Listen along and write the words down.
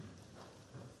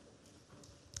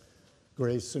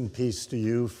Grace and peace to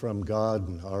you from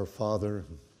God, our Father,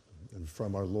 and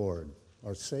from our Lord,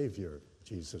 our Savior,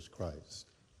 Jesus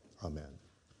Christ. Amen.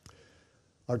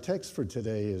 Our text for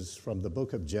today is from the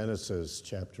book of Genesis,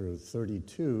 chapter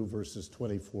 32, verses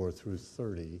 24 through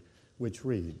 30, which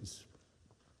reads,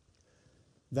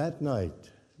 "That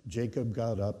night Jacob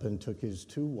got up and took his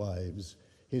 2 wives,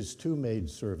 his 2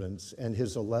 maidservants, and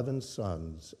his 11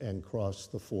 sons, and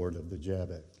crossed the ford of the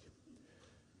Jabbok.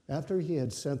 After he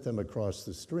had sent them across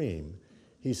the stream,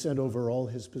 he sent over all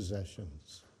his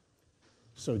possessions.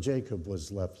 So Jacob was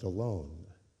left alone,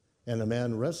 and a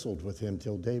man wrestled with him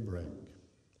till daybreak.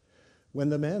 When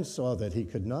the man saw that he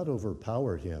could not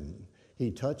overpower him, he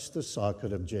touched the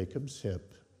socket of Jacob's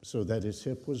hip, so that his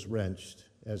hip was wrenched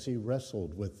as he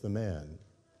wrestled with the man.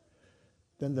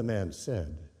 Then the man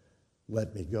said,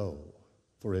 'Let me go,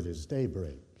 for it is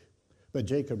daybreak.' But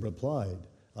Jacob replied,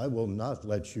 'I will not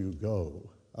let you go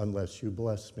unless you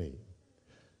bless me.'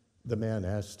 The man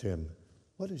asked him,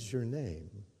 'What is your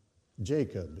name?'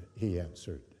 'Jacob,' he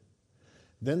answered.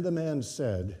 Then the man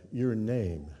said, 'Your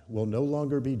name will no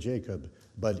longer be Jacob,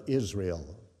 but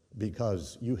Israel,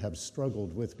 because you have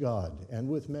struggled with God and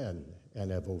with men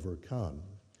and have overcome.'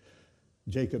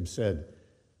 Jacob said,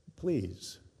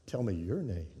 'Please tell me your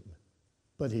name.'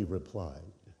 But he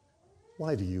replied,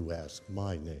 'Why do you ask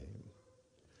my name?'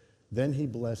 Then he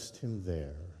blessed him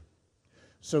there.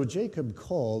 So Jacob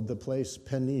called the place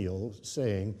Peniel,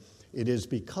 saying, 'It is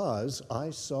because I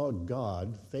saw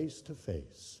God face to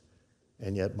face,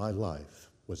 and yet my life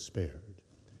was spared.'"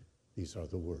 These are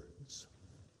the words.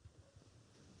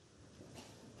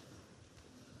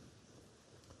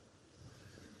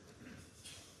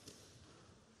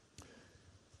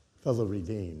 Fellow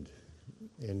redeemed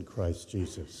in Christ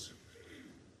Jesus,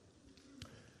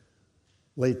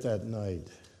 late that night,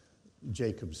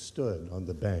 Jacob stood on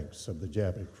the banks of the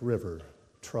Jabbok River,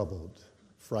 troubled,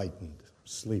 frightened,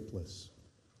 sleepless.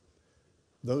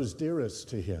 Those dearest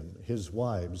to him, his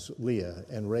wives, Leah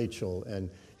and Rachel, and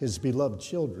his beloved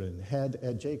children, had,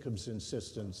 at Jacob's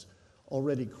insistence,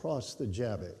 already crossed the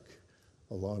Jabbok,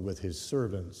 along with his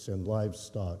servants and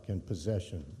livestock and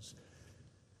possessions.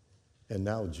 And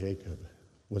now Jacob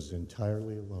was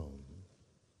entirely alone.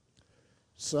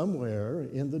 Somewhere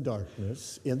in the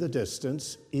darkness, in the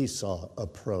distance, Esau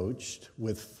approached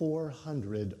with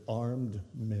 400 armed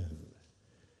men.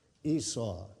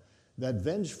 Esau, that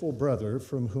vengeful brother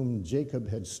from whom Jacob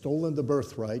had stolen the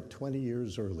birthright 20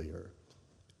 years earlier.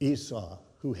 Esau,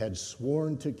 who had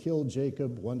sworn to kill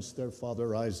Jacob once their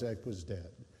father Isaac was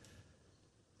dead.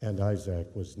 And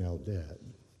Isaac was now dead.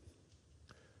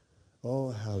 Oh,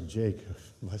 how Jacob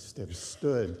must have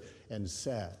stood and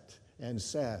sat and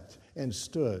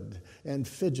stood and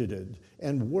fidgeted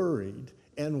and worried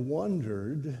and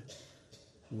wondered,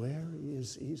 where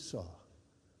is Esau?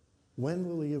 When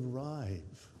will he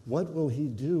arrive? What will he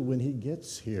do when he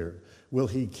gets here? Will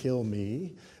he kill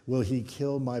me? Will he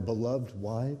kill my beloved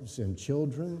wives and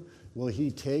children? Will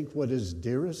he take what is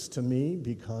dearest to me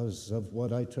because of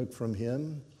what I took from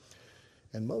him?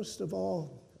 And most of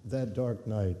all, that dark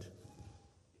night,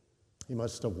 he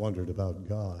must have wondered about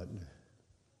God.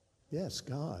 Yes,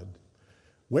 God.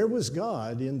 Where was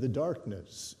God in the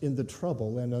darkness, in the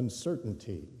trouble and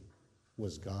uncertainty?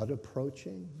 Was God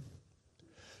approaching?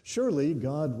 Surely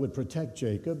God would protect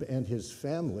Jacob and his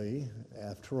family.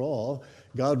 After all,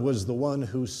 God was the one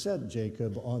who set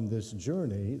Jacob on this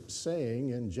journey,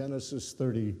 saying in Genesis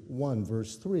 31,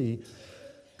 verse 3,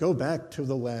 "Go back to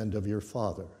the land of your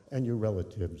father and your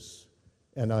relatives,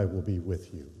 and I will be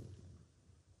with you."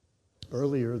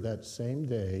 Earlier that same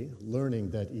day,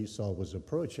 learning that Esau was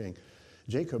approaching,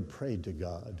 Jacob prayed to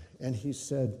God, and he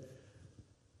said,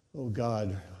 "O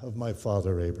God of my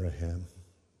father Abraham,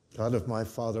 God of my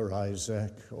father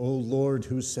Isaac, O Lord,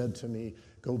 who said to me,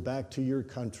 'Go back to your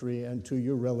country and to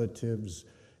your relatives,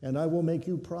 and I will make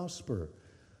you prosper.'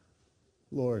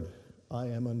 Lord, I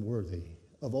am unworthy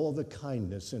of all the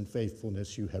kindness and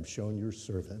faithfulness you have shown your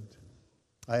servant.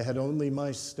 I had only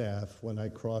my staff when I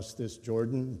crossed this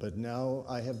Jordan, but now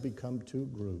I have become 2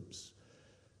 groups.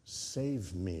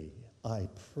 Save me, I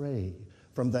pray,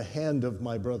 from the hand of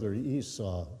my brother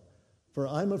Esau, for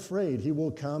I'm afraid he will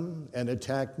come and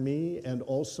attack me and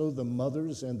also the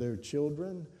mothers and their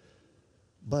children.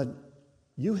 But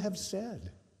you have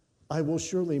said, I will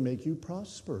surely make you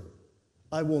prosper.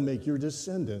 I will make your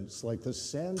descendants like the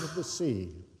sand of the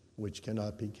sea, which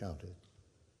cannot be counted."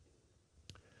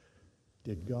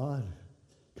 Did God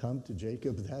come to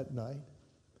Jacob that night?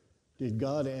 Did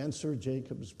God answer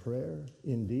Jacob's prayer?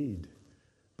 Indeed,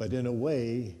 but in a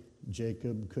way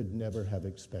Jacob could never have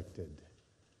expected.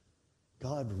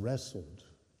 God wrestled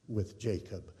with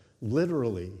Jacob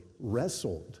literally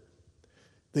wrestled.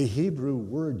 The Hebrew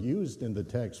word used in the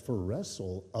text for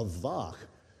wrestle, avach,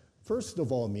 first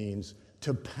of all means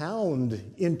to pound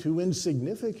into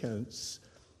insignificance.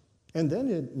 And then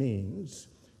it means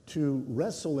to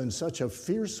wrestle in such a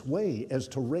fierce way as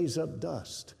to raise up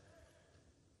dust.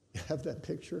 You have that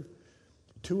picture?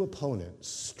 Two opponents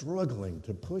struggling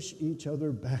to push each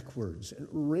other backwards and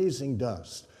raising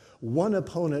dust. One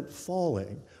opponent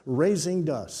falling, raising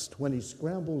dust. When he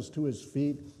scrambles to his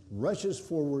feet, rushes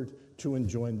forward to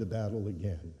join the battle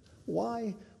again.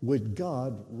 Why would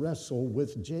God wrestle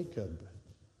with Jacob?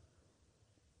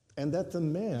 And that the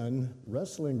man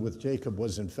wrestling with Jacob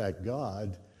was in fact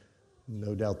God,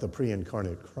 no doubt the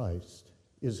pre-incarnate Christ,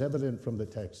 is evident from the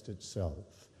text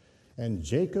itself. And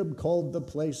Jacob called the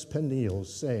place Peniel,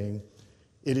 saying,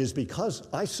 "It is because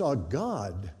I saw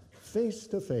God face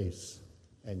to face,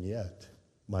 and yet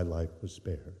my life was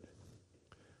spared."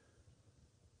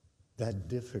 That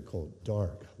difficult,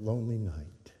 dark, lonely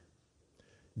night,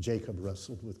 Jacob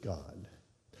wrestled with God.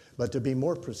 But to be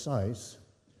more precise,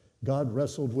 God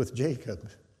wrestled with Jacob.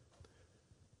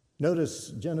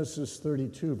 Notice Genesis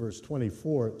 32, verse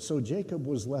 24. So Jacob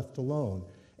was left alone,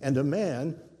 and a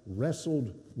man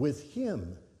wrestled with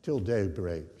him till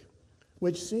daybreak,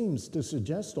 which seems to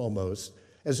suggest almost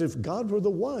as if God were the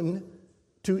one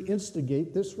to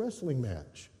instigate this wrestling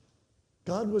match.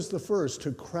 God was the first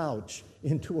to crouch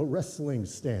into a wrestling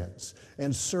stance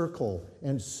and circle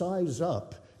and size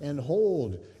up and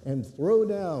hold and throw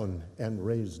down and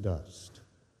raise dust.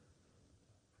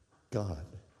 God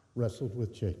wrestled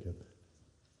with Jacob.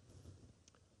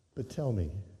 But tell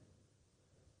me,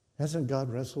 hasn't God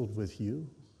wrestled with you?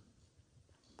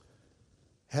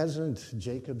 Hasn't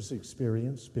Jacob's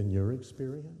experience been your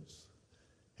experience?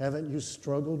 Haven't you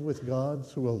struggled with God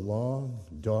through a long,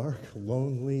 dark,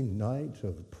 lonely night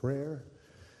of prayer?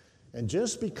 And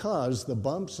just because the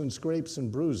bumps and scrapes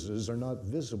and bruises are not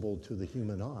visible to the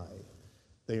human eye,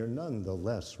 they are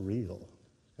nonetheless real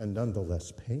and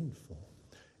nonetheless painful.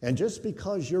 And just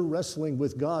because your wrestling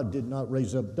with God did not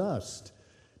raise up dust,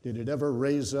 did it ever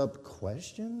raise up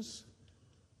questions?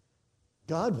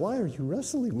 God, why are you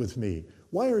wrestling with me?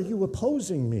 Why are you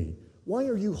opposing me? Why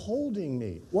are you holding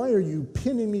me? Why are you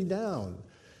pinning me down?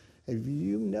 Have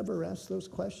you never asked those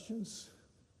questions?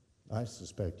 I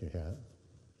suspect you have,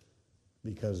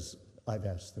 because I've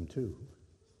asked them too.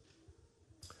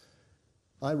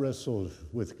 I wrestled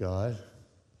with God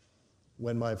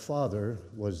when my father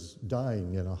was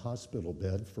dying in a hospital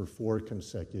bed for 4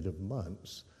 consecutive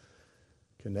months,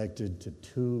 connected to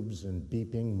tubes and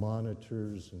beeping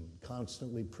monitors and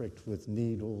constantly pricked with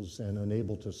needles and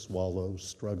unable to swallow,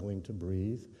 struggling to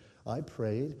breathe. I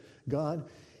prayed, God,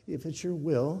 if it's your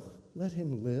will, let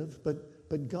him live,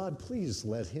 but God, please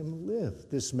let him live,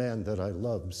 this man that I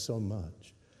loved so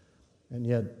much. And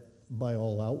yet, by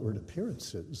all outward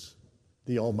appearances,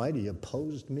 the Almighty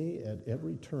opposed me at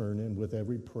every turn and with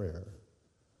every prayer.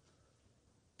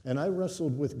 And I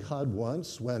wrestled with God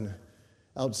once when,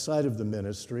 outside of the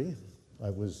ministry, I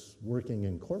was working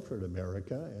in corporate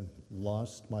America and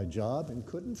lost my job and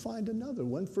couldn't find another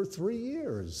one for 3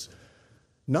 years.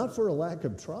 Not for a lack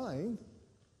of trying.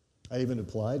 I even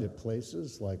applied at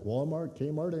places like Walmart,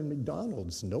 Kmart, and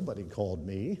McDonald's. Nobody called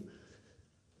me.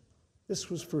 This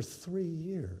was for 3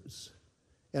 years.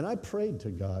 And I prayed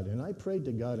to God,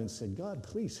 and said, God,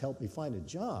 please help me find a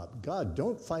job. God,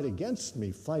 don't fight against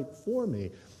me, fight for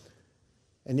me.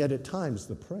 And yet at times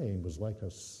the praying was like a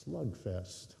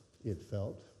slugfest, it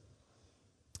felt.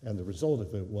 And the result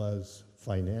of it was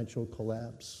financial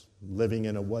collapse, living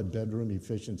in a one-bedroom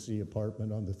efficiency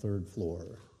apartment on the 3rd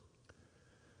floor.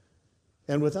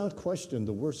 And without question,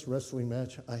 the worst wrestling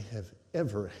match I have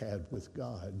ever had with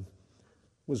God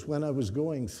was when I was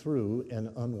going through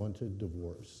an unwanted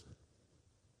divorce.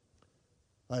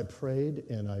 I prayed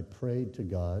and I prayed to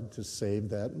God to save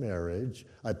that marriage.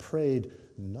 I prayed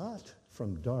not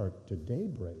from dark to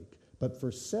daybreak, but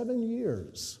for 7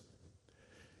 years.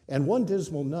 And one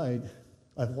dismal night,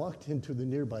 I walked into the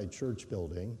nearby church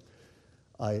building.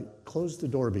 I closed the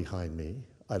door behind me.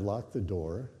 I locked the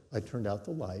door. I turned out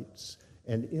the lights.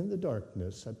 And in the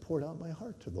darkness, I poured out my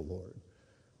heart to the Lord.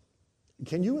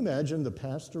 Can you imagine the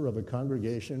pastor of a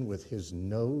congregation with his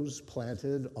nose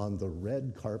planted on the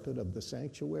red carpet of the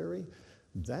sanctuary?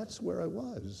 That's where I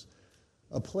was.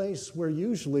 A place where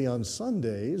usually on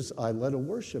Sundays I led a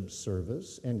worship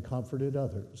service and comforted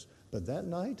others. But that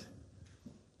night,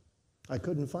 I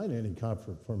couldn't find any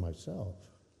comfort for myself.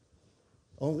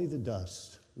 Only the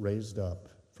dust raised up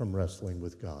from wrestling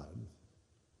with God.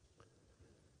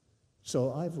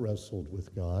 So I've wrestled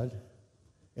with God,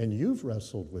 and you've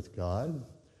wrestled with God,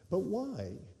 but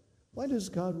why? Why does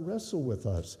God wrestle with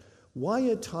us? Why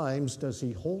at times does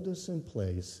he hold us in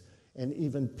place and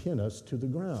even pin us to the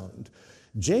ground?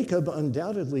 Jacob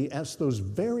undoubtedly asked those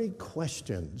very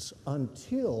questions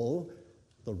until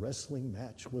the wrestling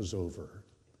match was over,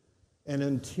 and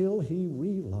until he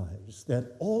realized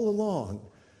that all along,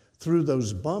 through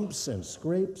those bumps and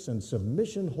scrapes and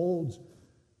submission holds,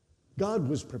 God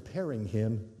was preparing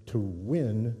him to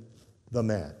win the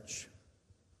match.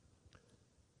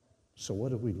 So what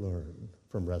do we learn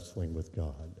from wrestling with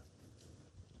God?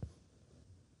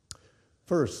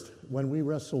 First, when we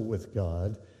wrestle with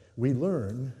God, we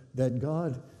learn that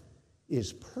God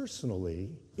is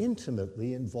personally,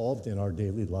 intimately involved in our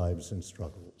daily lives and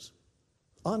struggles.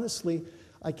 Honestly,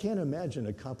 I can't imagine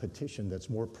a competition that's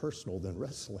more personal than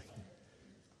wrestling.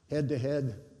 Head to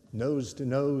head, nose to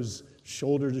nose,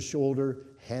 shoulder to shoulder,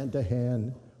 hand to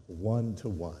hand, one to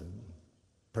one.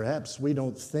 Perhaps we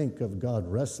don't think of God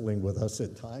wrestling with us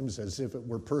at times as if it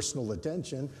were personal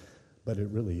attention, but it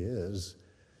really is.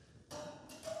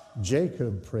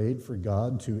 Jacob prayed for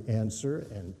God to answer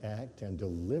and act and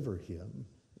deliver him.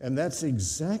 And that's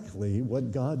exactly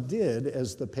what God did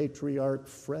as the patriarch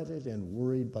fretted and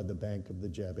worried by the bank of the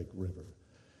Jabbok River.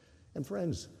 And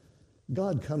friends,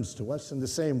 God comes to us in the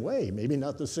same way, maybe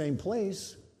not the same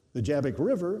place, the Jabbok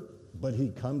River, but he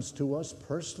comes to us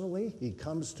personally. He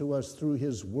comes to us through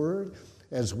his word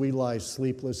as we lie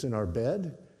sleepless in our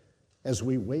bed, as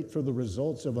we wait for the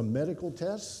results of a medical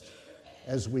test,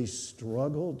 as we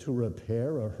struggle to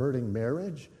repair a hurting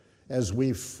marriage, as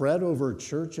we fret over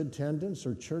church attendance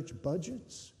or church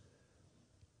budgets.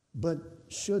 But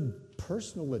should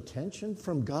personal attention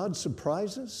from God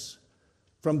surprise us?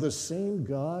 From the same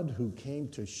God who came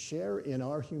to share in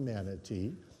our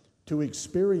humanity, to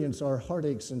experience our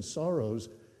heartaches and sorrows,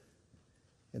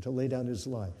 and to lay down his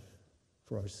life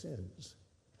for our sins.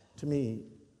 To me,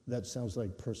 that sounds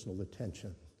like personal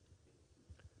attention.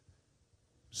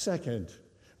 Second,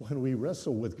 when we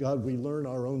wrestle with God, we learn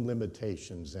our own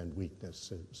limitations and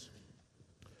weaknesses.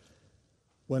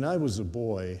 When I was a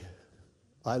boy,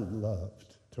 I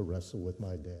loved to wrestle with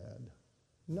my dad.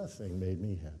 Nothing made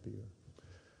me happier.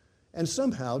 And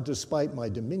somehow, despite my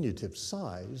diminutive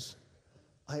size,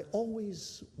 I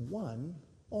always won,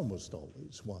 almost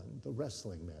always won, the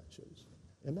wrestling matches.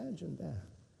 Imagine that.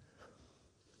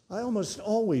 I almost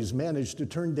always managed to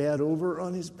turn Dad over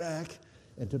on his back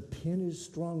and to pin his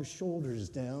strong shoulders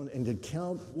down and to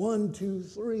count 1, 2,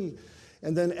 3.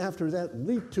 And then after that,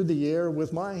 leap to the air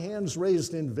with my hands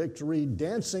raised in victory,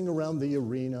 dancing around the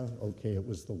arena. Okay, it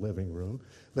was the living room,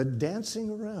 but dancing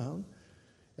around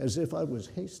as if I was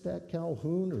Haystack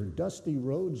Calhoun or Dusty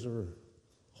Rhodes or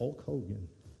Hulk Hogan.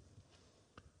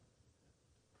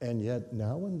 And yet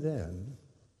now and then,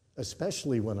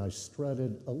 especially when I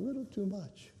strutted a little too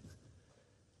much,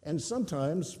 and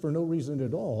sometimes for no reason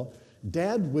at all,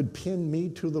 Dad would pin me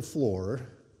to the floor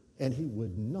and he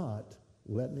would not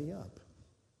let me up.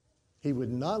 He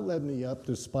would not let me up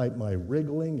despite my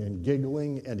wriggling and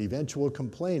giggling and eventual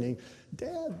complaining.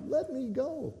 Dad, let me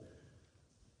go.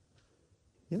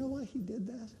 You know why he did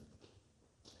that?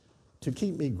 To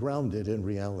keep me grounded in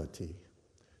reality,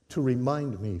 to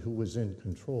remind me who was in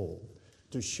control,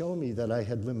 to show me that I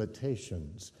had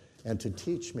limitations, and to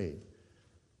teach me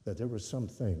that there were some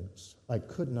things I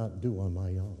could not do on my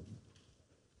own.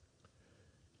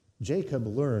 Jacob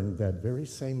learned that very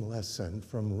same lesson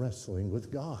from wrestling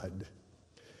with God.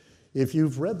 If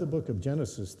you've read the book of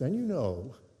Genesis, then you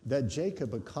know that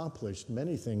Jacob accomplished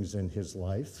many things in his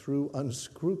life through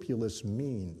unscrupulous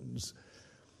means.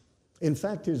 In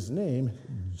fact, his name,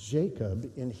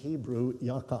 Jacob, in Hebrew,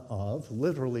 Yaakov,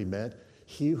 literally meant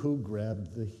he who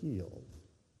grabbed the heel.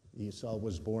 Esau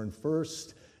was born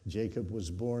first, Jacob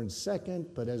was born second,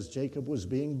 but as Jacob was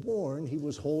being born, he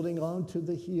was holding on to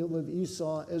the heel of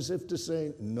Esau as if to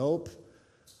say, nope,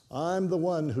 I'm the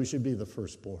one who should be the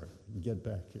firstborn. Get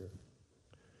back here.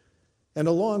 And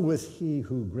along with he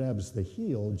who grabs the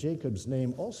heel, Jacob's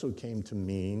name also came to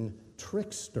mean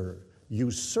trickster,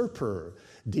 usurper,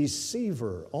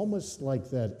 deceiver, almost like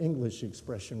that English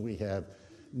expression we have,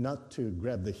 not to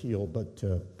grab the heel, but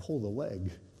to pull the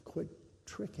leg. Quit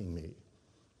tricking me.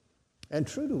 And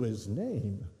true to his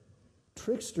name,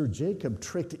 trickster Jacob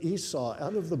tricked Esau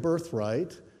out of the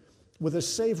birthright with a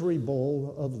savory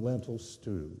bowl of lentil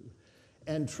stew.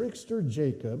 And trickster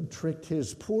Jacob tricked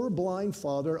his poor blind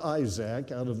father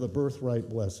Isaac out of the birthright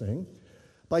blessing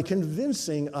by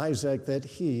convincing Isaac that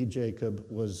Jacob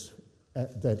was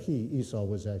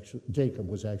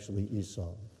actually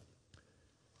Esau.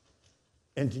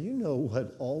 And do you know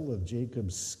what all of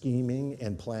Jacob's scheming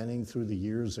and planning through the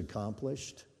years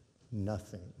accomplished?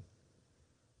 Nothing.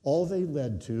 All they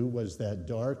led to was that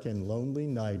dark and lonely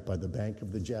night by the bank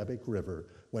of the Jabbok River,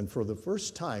 when for the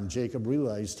first time Jacob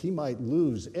realized he might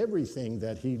lose everything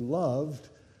that he loved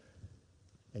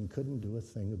and couldn't do a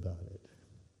thing about it.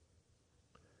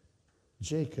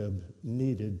 Jacob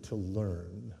needed to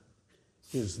learn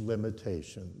his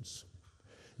limitations.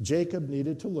 Jacob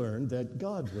needed to learn that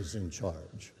God was in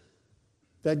charge,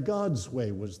 that God's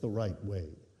way was the right way,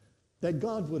 that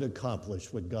God would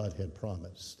accomplish what God had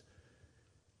promised.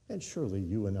 And surely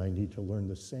you and I need to learn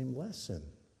the same lesson,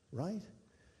 right?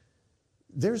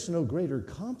 There's no greater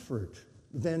comfort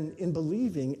than in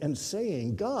believing and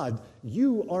saying, God,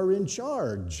 you are in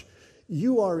charge.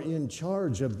 You are in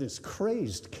charge of this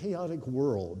crazed, chaotic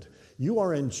world. You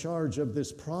are in charge of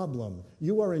this problem.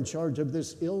 You are in charge of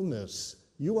this illness.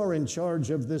 You are in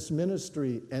charge of this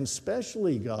ministry. And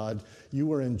especially, God,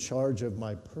 you are in charge of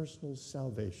my personal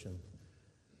salvation.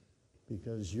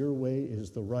 Because your way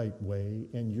is the right way,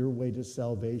 and your way to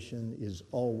salvation is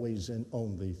always and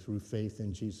only through faith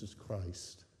in Jesus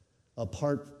Christ,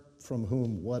 apart from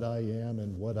whom what I am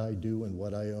and what I do and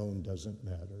what I own doesn't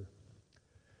matter.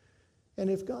 And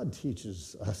if God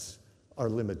teaches us our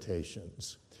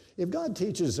limitations, if God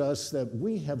teaches us that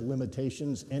we have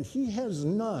limitations and he has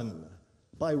none,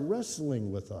 by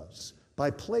wrestling with us, by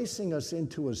placing us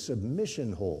into a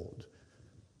submission hold,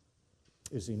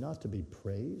 is he not to be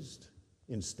praised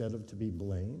instead of to be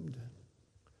blamed?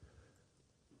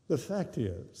 The fact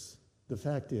is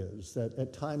that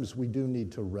at times we do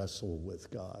need to wrestle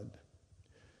with God.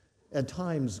 At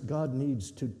times, God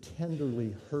needs to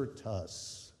tenderly hurt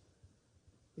us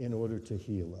in order to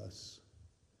heal us.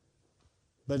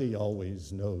 But he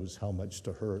always knows how much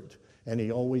to hurt, and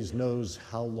he always knows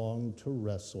how long to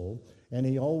wrestle, and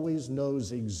he always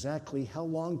knows exactly how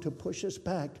long to push us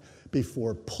back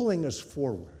before pulling us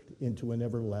forward into an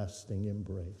everlasting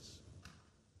embrace.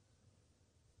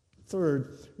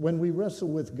 Third, when we wrestle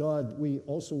with God, we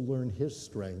also learn his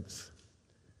strength,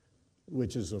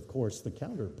 which is, of course, the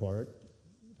counterpart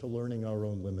to learning our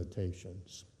own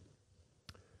limitations.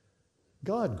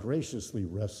 God graciously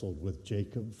wrestled with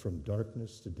Jacob from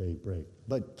darkness to daybreak.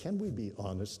 But can we be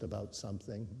honest about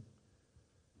something?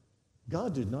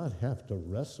 God did not have to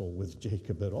wrestle with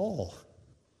Jacob at all.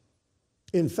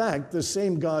 In fact, the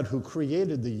same God who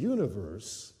created the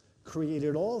universe,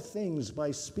 created all things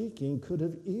by speaking, could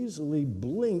have easily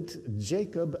blinked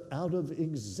Jacob out of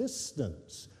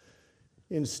existence.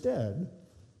 Instead,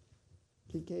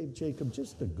 he gave Jacob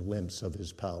just a glimpse of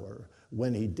his power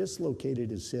when he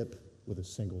dislocated his hip with a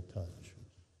single touch.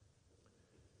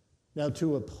 Now,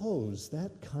 to oppose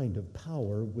that kind of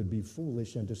power would be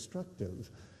foolish and destructive.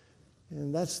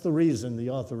 And that's the reason the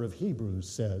author of Hebrews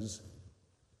says,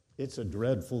 it's a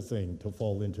dreadful thing to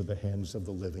fall into the hands of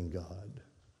the living God.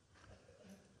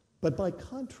 But by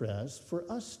contrast, for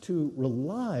us to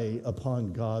rely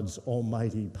upon God's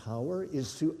almighty power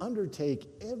is to undertake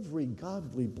every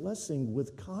godly blessing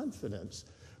with confidence,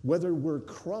 whether we're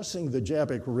crossing the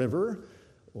Jabbok River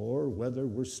or whether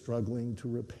we're struggling to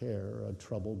repair a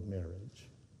troubled marriage.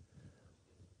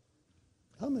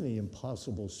 How many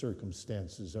impossible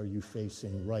circumstances are you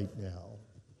facing right now?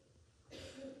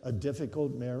 A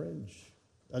difficult marriage,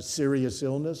 a serious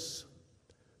illness,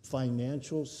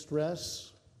 financial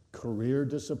stress, career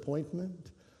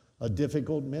disappointment, a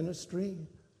difficult ministry?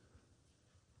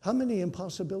 How many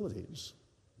impossibilities?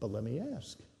 But let me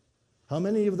ask, how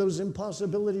many of those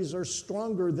impossibilities are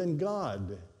stronger than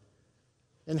God?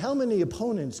 And how many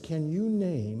opponents can you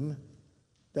name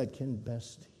that can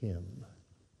best him?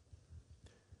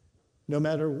 No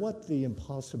matter what the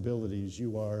impossibilities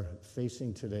you are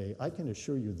facing today, I can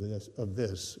assure you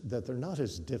that they're not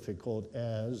as difficult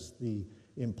as the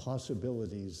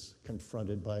impossibilities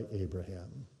confronted by Abraham.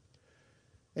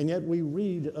 And yet we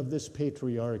read of this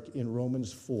patriarch in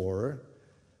Romans 4,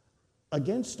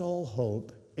 against all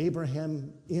hope,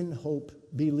 Abraham in hope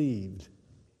believed,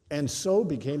 and so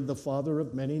became the father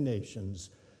of many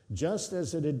nations, just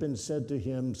as it had been said to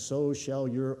him, so shall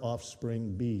your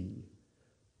offspring be.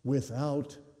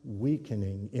 Without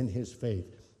weakening in his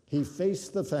faith, he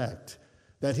faced the fact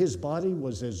that his body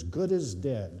was as good as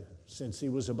dead since he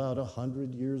was about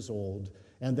 100 years old,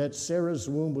 and that Sarah's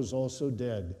womb was also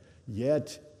dead.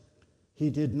 Yet he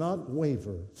did not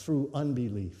waver through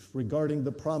unbelief regarding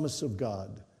the promise of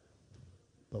God,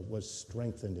 but was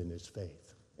strengthened in his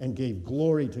faith and gave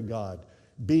glory to God,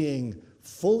 being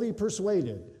fully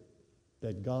persuaded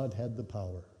that God had the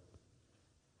power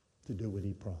to do what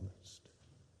he promised.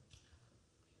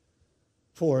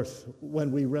 Fourth,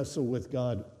 when we wrestle with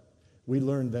God, we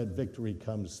learn that victory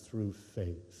comes through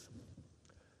faith.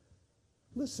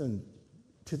 Listen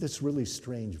to this really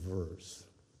strange verse.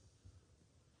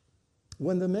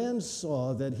 When the man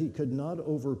saw that he could not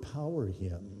overpower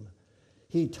him,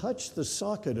 he touched the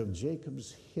socket of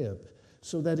Jacob's hip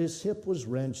so that his hip was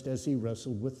wrenched as he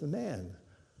wrestled with the man.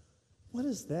 What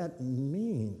does that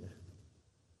mean?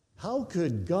 How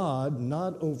could God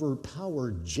not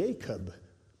overpower Jacob,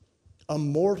 a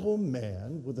mortal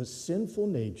man with a sinful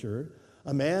nature,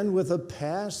 a man with a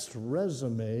past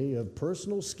resume of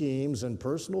personal schemes and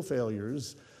personal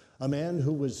failures, a man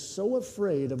who was so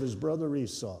afraid of his brother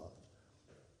Esau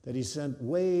that he sent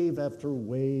wave after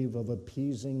wave of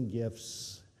appeasing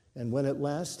gifts, and when at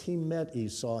last he met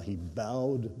Esau, he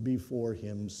bowed before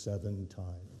him 7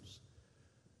 times.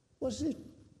 Was it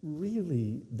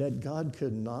really that God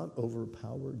could not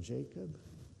overpower Jacob?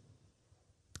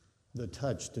 The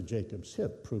touch to Jacob's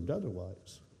hip proved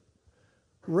otherwise.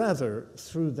 Rather,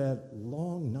 through that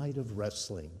long night of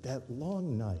wrestling, that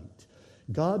long night,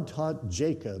 God taught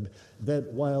Jacob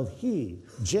that while he,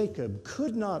 Jacob,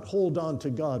 could not hold on to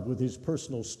God with his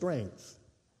personal strength,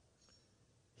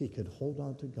 he could hold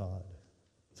on to God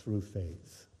through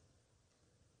faith.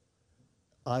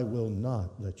 I will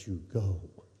not let you go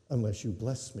unless you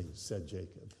bless me, said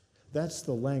Jacob. That's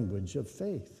the language of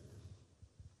faith.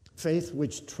 Faith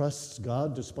which trusts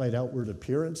God despite outward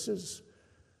appearances.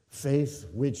 Faith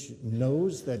which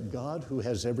knows that God, who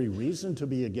has every reason to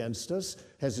be against us,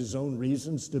 has his own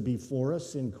reasons to be for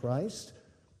us in Christ.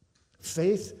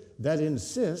 Faith that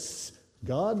insists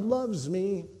God loves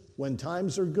me when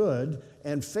times are good,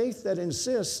 and faith that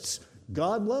insists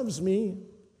God loves me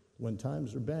when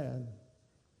times are bad.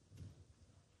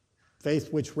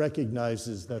 Faith which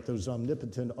recognizes that those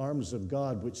omnipotent arms of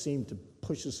God which seem to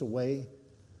push us away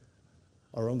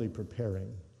are only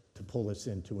preparing to pull us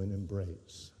into an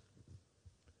embrace.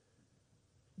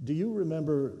 Do you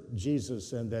remember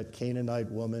Jesus and that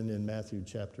Canaanite woman in Matthew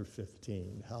chapter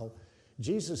 15? How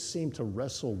Jesus seemed to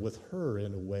wrestle with her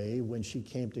in a way when she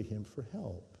came to him for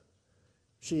help.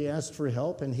 She asked for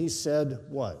help, and he said,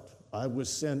 what? I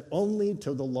was sent only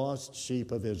to the lost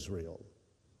sheep of Israel.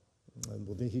 And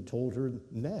well, then he told her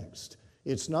next,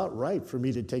 it's not right for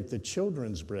me to take the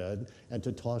children's bread and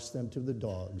to toss them to the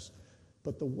dogs.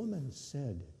 But the woman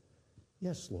said,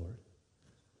 yes, Lord.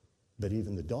 But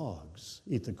even the dogs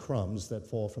eat the crumbs that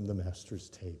fall from the master's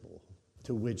table.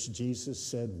 To which Jesus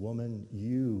said, woman,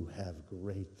 you have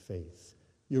great faith.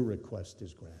 Your request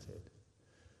is granted.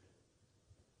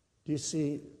 Do you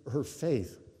see, her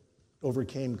faith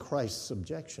overcame Christ's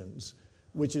objections,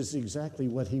 which is exactly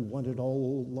what he wanted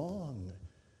all along.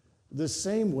 The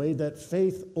same way that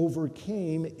faith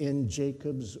overcame in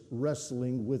Jacob's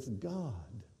wrestling with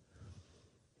God.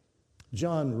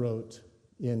 John wrote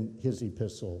in his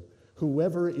epistle,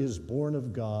 whoever is born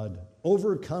of God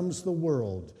overcomes the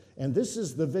world, and this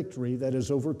is the victory that has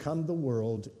overcome the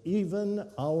world, even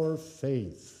our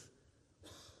faith.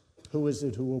 Who is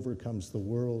it who overcomes the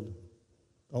world?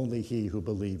 Only he who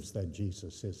believes that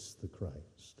Jesus is the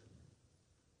Christ.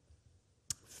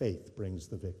 Faith brings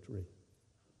the victory.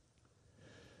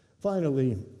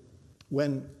 Finally,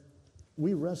 when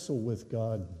we wrestle with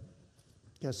God,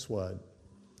 guess what?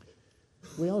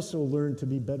 We also learn to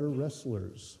be better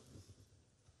wrestlers.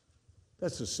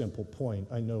 That's a simple point,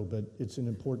 I know, but it's an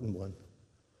important one.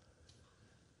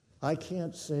 I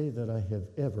can't say that I have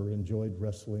ever enjoyed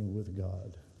wrestling with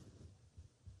God,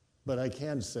 but I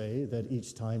can say that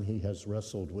each time he has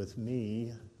wrestled with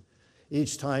me,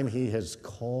 each time he has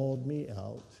called me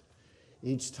out,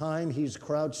 each time he's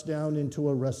crouched down into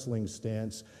a wrestling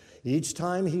stance, each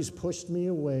time he's pushed me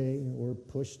away or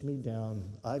pushed me down,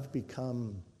 I've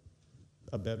become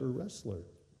a better wrestler.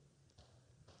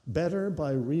 Better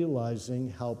by realizing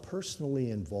how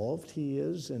personally involved he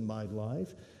is in my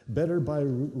life. Better by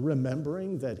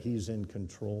remembering that he's in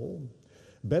control.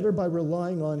 Better by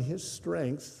relying on his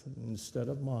strength instead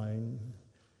of mine.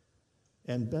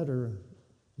 And better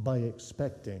by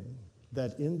expecting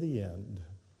that in the end,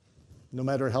 no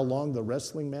matter how long the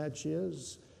wrestling match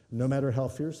is, no matter how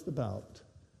fierce the bout,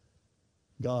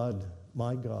 God,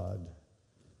 my God,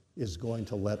 is going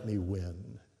to let me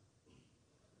win.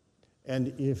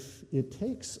 And if it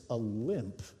takes a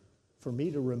limp for me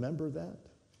to remember that,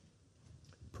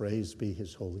 praise be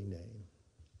his holy name.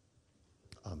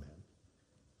 Amen.